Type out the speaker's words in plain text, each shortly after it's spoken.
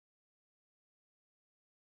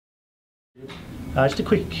Just a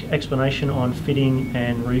quick explanation on fitting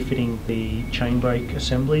and refitting the chain brake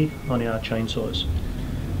assembly on our chainsaws.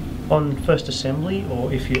 On first assembly,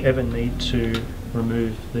 or if you ever need to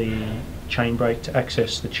remove the chain brake to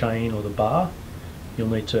access the chain or the bar, you'll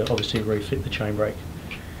need to obviously refit the chain brake.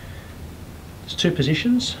 There's two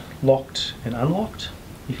positions, locked and unlocked.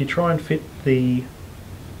 If you try and fit the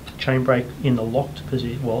chain brake in the locked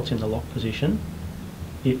position while it's in the locked position,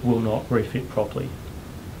 it will not refit properly.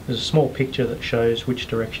 There's a small picture that shows which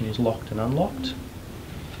direction is locked and unlocked,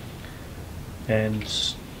 and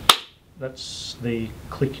that's the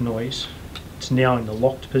click noise. It's now in the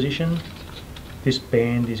locked position. This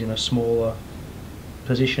band is in a smaller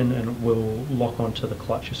position and it will lock onto the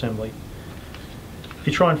clutch assembly. If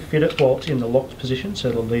you try and fit it while it's in the locked position, so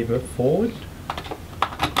it'll lever it forward,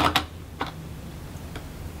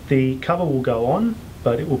 the cover will go on,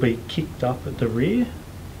 but it will be kicked up at the rear,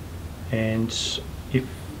 and if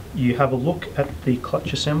you have a look at the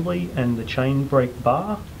clutch assembly and the chain brake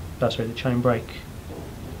bar, the chain brake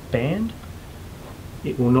band,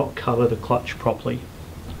 it will not cover the clutch properly.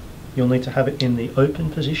 You'll need to have it in the open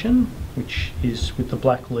position, which is with the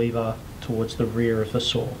black lever towards the rear of the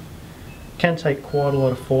saw. It can take quite a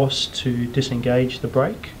lot of force to disengage the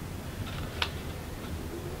brake,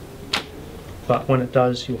 but when it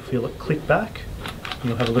does, you'll feel it click back and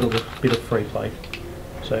you'll have a little bit of free play.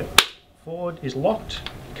 So forward is locked,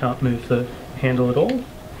 can't move the handle at all.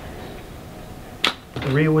 The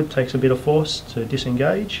rearward takes a bit of force to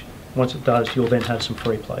disengage. Once it does, you'll then have some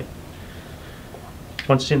free play.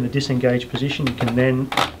 Once it's in the disengaged position, you can then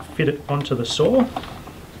fit it onto the saw.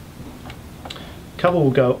 Cover will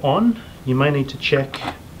go on. You may need to check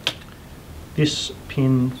this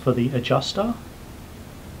pin for the adjuster.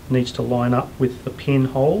 It needs to line up with the pin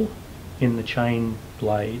hole in the chain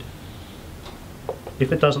blade.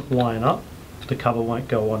 If it doesn't line up, the cover won't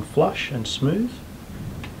go on flush and smooth.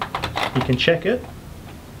 You can check it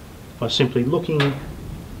by simply looking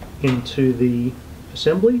into the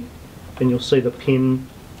assembly, and you'll see the pin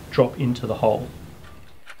drop into the hole.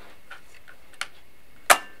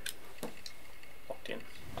 Locked in.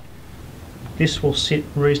 This will sit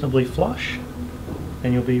reasonably flush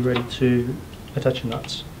and you'll be ready to attach your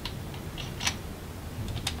nuts.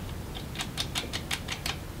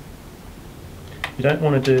 You don't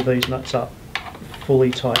want to do these nuts up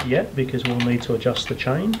fully tight yet because we'll need to adjust the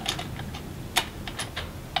chain.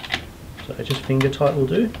 So just finger tight will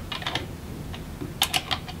do.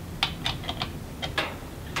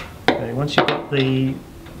 Okay, once you've got the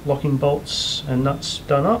locking bolts and nuts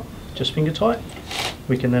done up, just finger tight,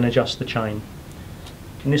 we can then adjust the chain.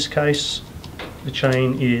 In this case, the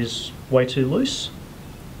chain is way too loose.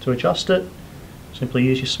 To adjust it, simply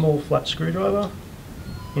use your small flat screwdriver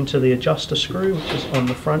into the adjuster screw, which is on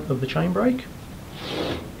the front of the chain brake.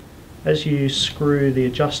 As you screw the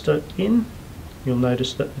adjuster in, you'll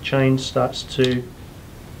notice that the chain starts to,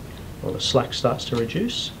 or the slack starts to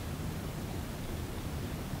reduce.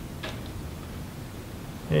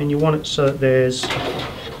 And you want it so that there's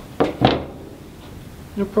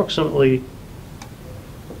approximately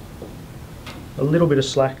a little bit of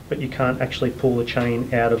slack, but you can't actually pull the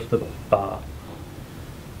chain out of the bar.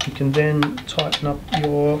 You can then tighten up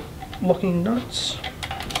your locking nuts.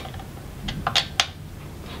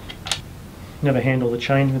 Never handle the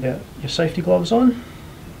chain without your safety gloves on.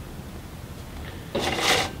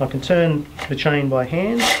 I can turn the chain by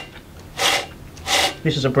hand.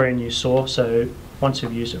 This is a brand new saw, so once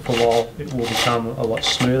you've used it for a while, it will become a lot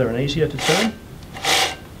smoother and easier to turn.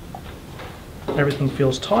 Everything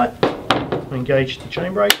feels tight. We engage the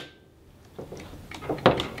chain brake.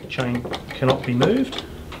 The chain cannot be moved.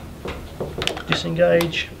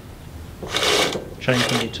 Disengage. Chain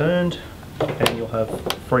can be turned, and you'll have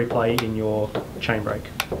free play in your chain brake.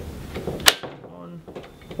 On,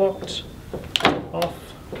 locked, off,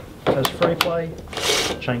 has free play,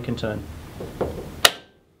 chain can turn.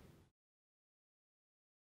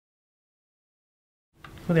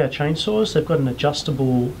 With our chainsaws, they've got an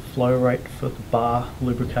adjustable flow rate for the bar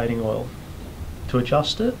lubricating oil. To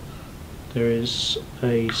adjust it, there is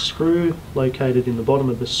a screw located in the bottom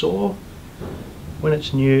of the saw. When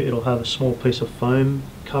it's new, it'll have a small piece of foam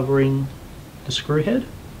covering the screw head.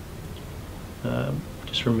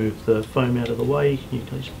 Just remove the foam out of the way. You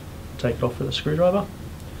can just take it off with a screwdriver.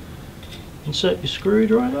 Insert your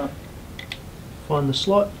screwdriver, find the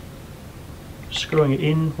slot. Screwing it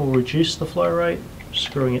in will reduce the flow rate,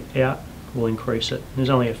 screwing it out will increase it. There's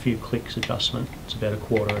only a few clicks adjustment, it's about a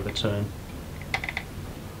quarter of a turn.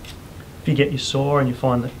 If you get your saw and you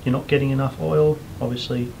find that you're not getting enough oil,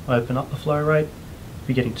 obviously open up the flow rate. If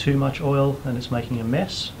you're getting too much oil and it's making a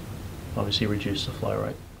mess, obviously reduce the flow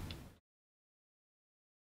rate.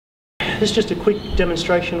 this is just a quick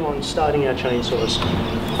demonstration on starting our chainsaws.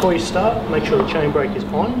 Before you start, make sure the chain brake is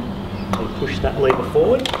on and push that lever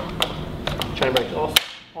forward. Chain brake off,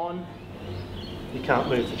 on, you can't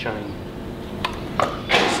move the chain.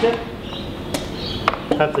 Next step,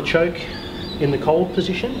 have the choke in the cold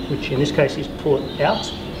position, which in this case is pull it out,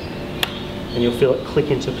 and you'll feel it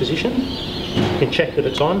click into position. You can check that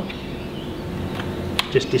it's on,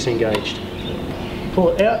 just disengaged. Pull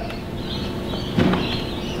it out,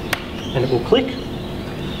 and it will click.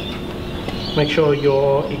 Make sure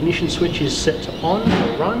your ignition switch is set to on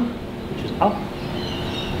or run, which is up.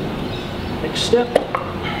 Next step,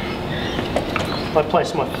 I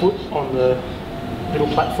place my foot on the little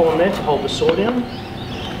platform there to hold the saw down,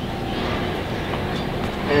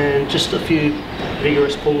 and just a few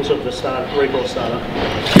vigorous pulls of the recoil starter.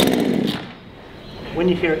 When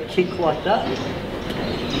you hear it kick like that,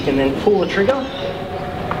 you can then pull the trigger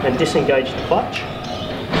and disengage the clutch,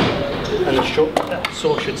 and the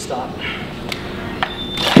saw should start.